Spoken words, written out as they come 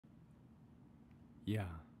Yah,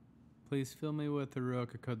 please fill me with the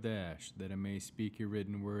Ruach HaKodesh, that I may speak your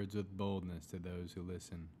written words with boldness to those who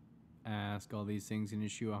listen. I ask all these things in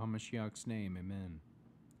Yeshua HaMashiach's name, amen.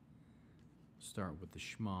 Start with the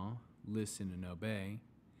Shema, listen and obey.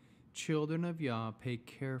 Children of Yah, pay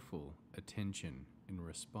careful attention and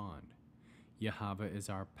respond. Yahweh is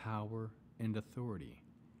our power and authority.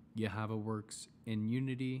 Yahweh works in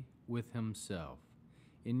unity with himself.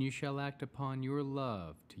 And you shall act upon your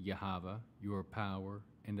love to Yahweh, your power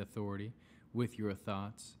and authority, with your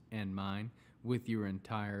thoughts and mind, with your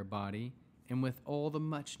entire body, and with all the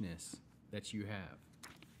muchness that you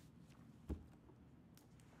have.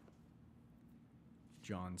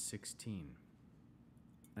 John 16.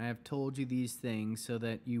 I have told you these things so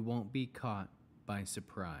that you won't be caught by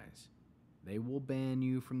surprise. They will ban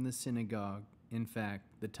you from the synagogue. In fact,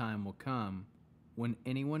 the time will come when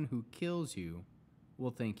anyone who kills you will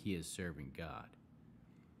think he is serving God.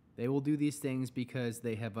 They will do these things because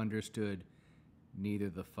they have understood neither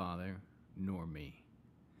the Father nor me.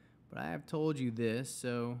 But I have told you this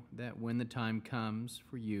so that when the time comes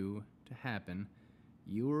for you to happen,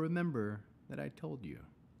 you will remember that I told you.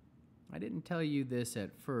 I didn't tell you this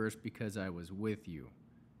at first because I was with you,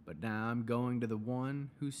 but now I'm going to the one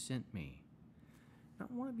who sent me. Not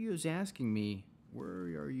one of you is asking me, where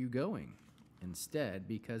are you going? Instead,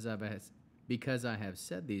 because I have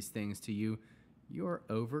said these things to you, you are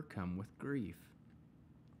overcome with grief.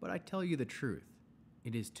 But I tell you the truth,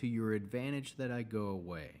 it is to your advantage that I go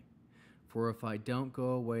away. For if I don't go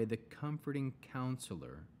away, the comforting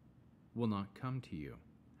counselor will not come to you.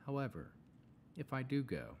 However, if I do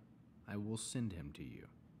go, I will send him to you.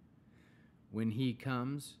 When he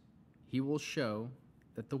comes, he will show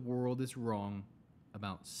that the world is wrong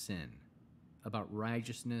about sin, about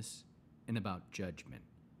righteousness, and about judgment.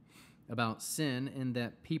 About sin in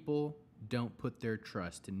that people don't put their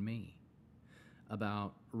trust in me.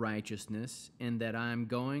 About righteousness in that I am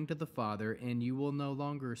going to the Father and you will no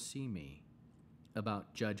longer see me.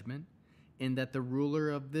 About judgment in that the ruler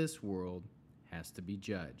of this world has to be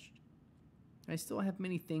judged. I still have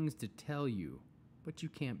many things to tell you, but you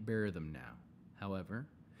can't bear them now. However,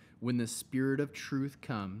 when the Spirit of truth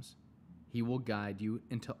comes, he will guide you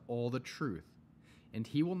into all the truth, and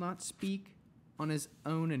he will not speak on his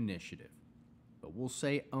own initiative, but will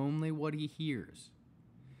say only what he hears.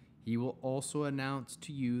 He will also announce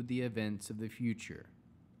to you the events of the future.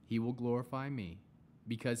 He will glorify me,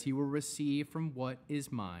 because he will receive from what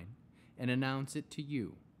is mine and announce it to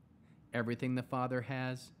you. Everything the Father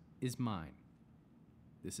has is mine.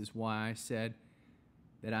 This is why I said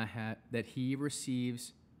that he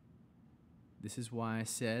receives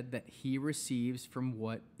from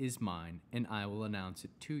what is mine, and I will announce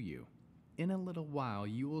it to you. In a little while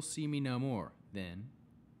you will see me no more. Then,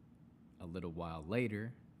 a little while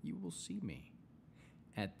later, you will see me.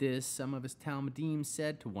 At this, some of his Talmudim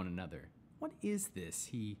said to one another, what is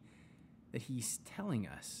this that he's telling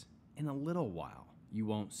us? In a little while you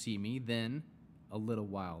won't see me, then a little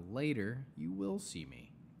while later you will see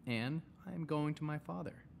me, and I am going to my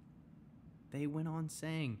Father. They went on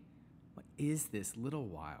saying, what is this little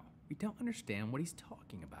while? We don't understand what he's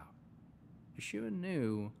talking about. Yeshua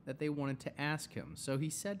knew that they wanted to ask him, so he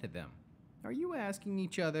said to them, are you asking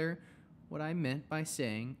each other what I meant by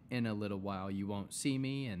saying, in a little while you won't see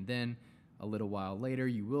me, and then a little while later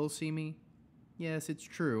you will see me? Yes, it's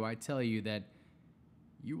true. I tell you that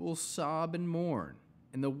you will sob and mourn,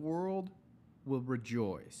 and the world will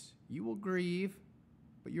rejoice. You will grieve,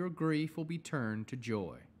 but your grief will be turned to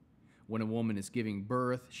joy. When a woman is giving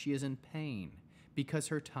birth, she is in pain because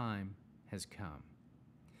her time has come.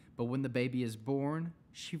 But when the baby is born,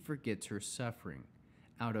 she forgets her suffering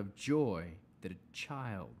out of joy that a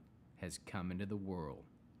child has come into the world.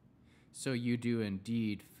 So you do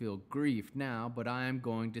indeed feel grief now, but I am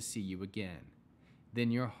going to see you again.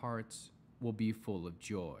 Then your hearts will be full of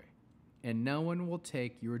joy, and no one will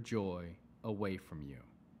take your joy away from you.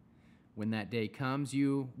 When that day comes,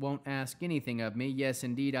 you won't ask anything of me. Yes,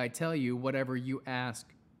 indeed, I tell you, whatever you ask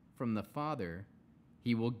from the Father,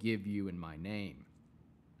 he will give you in my name.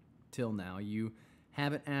 Till now, you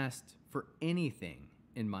haven't asked for anything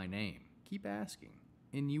in my name. Keep asking,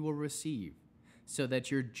 and you will receive, so that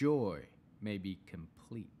your joy may be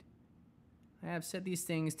complete. I have said these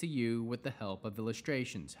things to you with the help of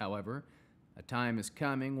illustrations. However, a time is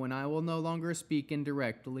coming when I will no longer speak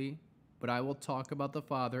indirectly, but I will talk about the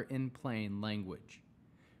Father in plain language.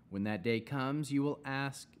 When that day comes, you will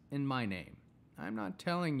ask in my name. I am not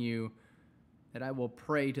telling you that I will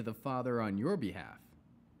pray to the Father on your behalf,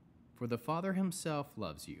 for the Father himself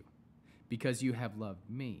loves you, because you have loved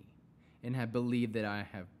me, and have believed that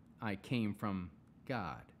I came from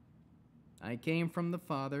God. I came from the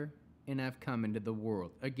Father and have come into the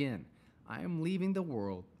world. Again, I am leaving the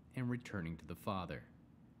world and returning to the Father."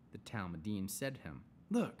 The Talmudim said to him,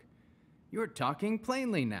 "Look, you are talking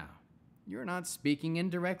plainly now. You are not speaking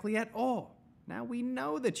indirectly at all. Now we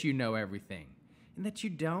know that you know everything, and that you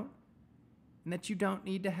don't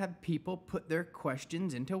need to have people put their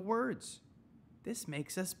questions into words. This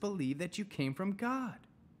makes us believe that you came from God."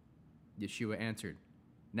 Yeshua answered,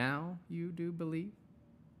 "Now you do believe?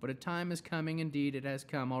 But a time is coming, indeed it has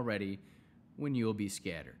come already, when you will be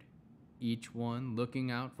scattered, each one looking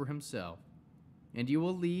out for himself, and you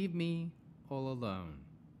will leave me all alone.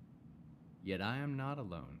 Yet I am not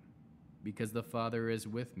alone, because the Father is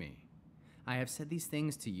with me. I have said these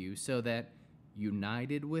things to you so that,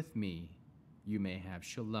 united with me, you may have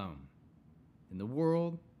shalom. In the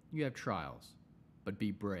world you have trials, but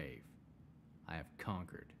be brave. I have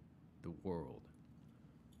conquered the world."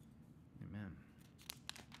 Amen.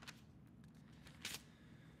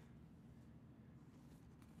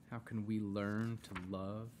 How can we learn to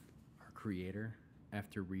love our Creator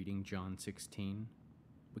after reading John 16?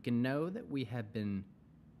 We can know that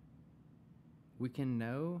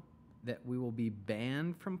we will be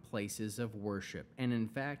banned from places of worship, and in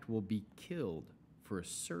fact will be killed for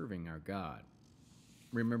serving our God.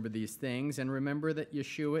 Remember these things, and remember that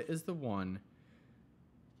Yeshua is the one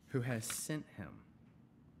who has sent him.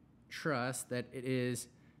 Trust that it is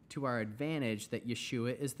to our advantage that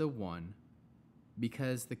Yeshua is the one,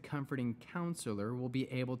 because the comforting counselor will be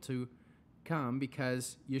able to come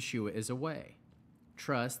because Yeshua is away.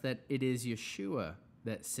 Trust that it is Yeshua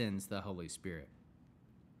that sends the Holy Spirit.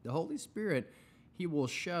 The Holy Spirit, he will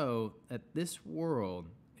show that this world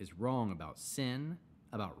is wrong about sin,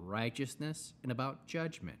 about righteousness, and about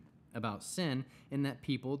judgment. About sin, in that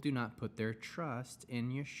people do not put their trust in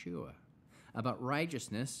Yeshua. About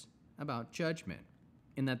righteousness, about judgment,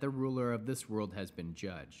 in that the ruler of this world has been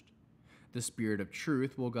judged. The Spirit of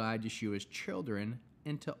truth will guide Yeshua's children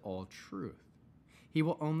into all truth. He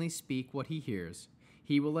will only speak what he hears.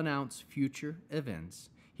 He will announce future events.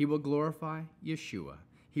 He will glorify Yeshua.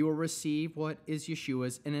 He will receive what is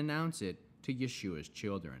Yeshua's and announce it to Yeshua's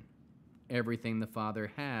children. Everything the Father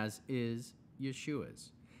has is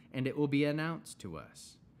Yeshua's, and it will be announced to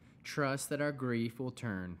us. Trust that our grief will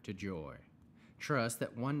turn to joy. Trust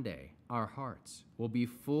that one day our hearts will be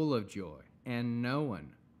full of joy, and no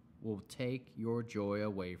one will take your joy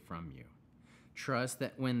away from you. Trust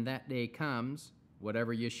that when that day comes,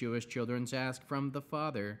 whatever Yeshua's children ask from the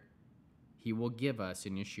Father, he will give us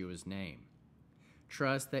in Yeshua's name.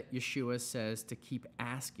 Trust that Yeshua says to keep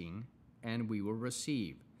asking, and we will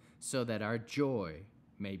receive, so that our joy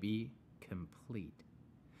may be complete.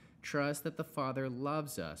 Trust that the Father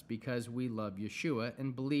loves us because we love Yeshua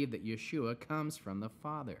and believe that Yeshua comes from the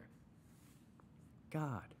Father,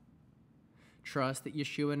 God. Trust that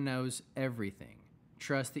Yeshua knows everything.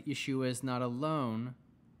 Trust that Yeshua is not alone,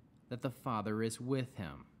 that the Father is with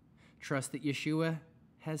him. Trust that Yeshua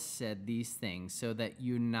has said these things so that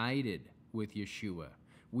united with Yeshua,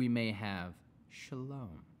 we may have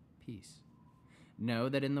shalom, peace. Know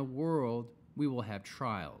that in the world we will have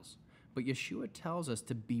trials, but Yeshua tells us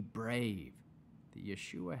to be brave, that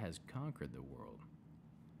Yeshua has conquered the world.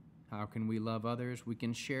 How can we love others? We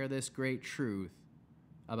can share this great truth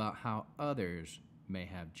about how others may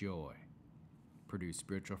have joy. Produce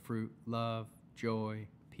spiritual fruit, love, joy,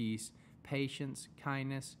 peace, patience,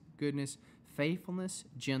 kindness, goodness, faithfulness,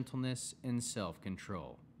 gentleness, and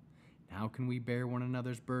self-control. How can we bear one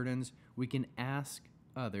another's burdens? We can ask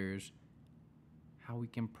others how we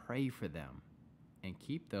can pray for them and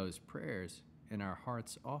keep those prayers in our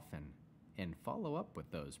hearts often and follow up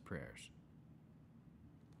with those prayers.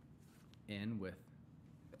 And with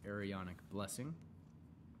the Aaronic blessing,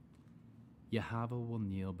 Yahweh will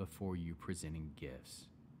kneel before you presenting gifts,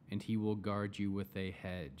 and he will guard you with a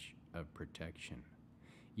hedge of protection.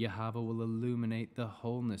 Yahweh will illuminate the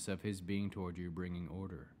wholeness of his being toward you, bringing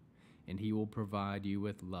order, and he will provide you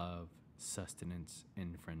with love, sustenance,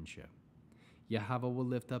 and friendship. Yahweh will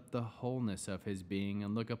lift up the wholeness of his being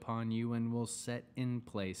and look upon you and will set in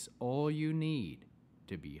place all you need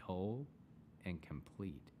to be whole and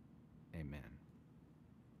complete. Amen.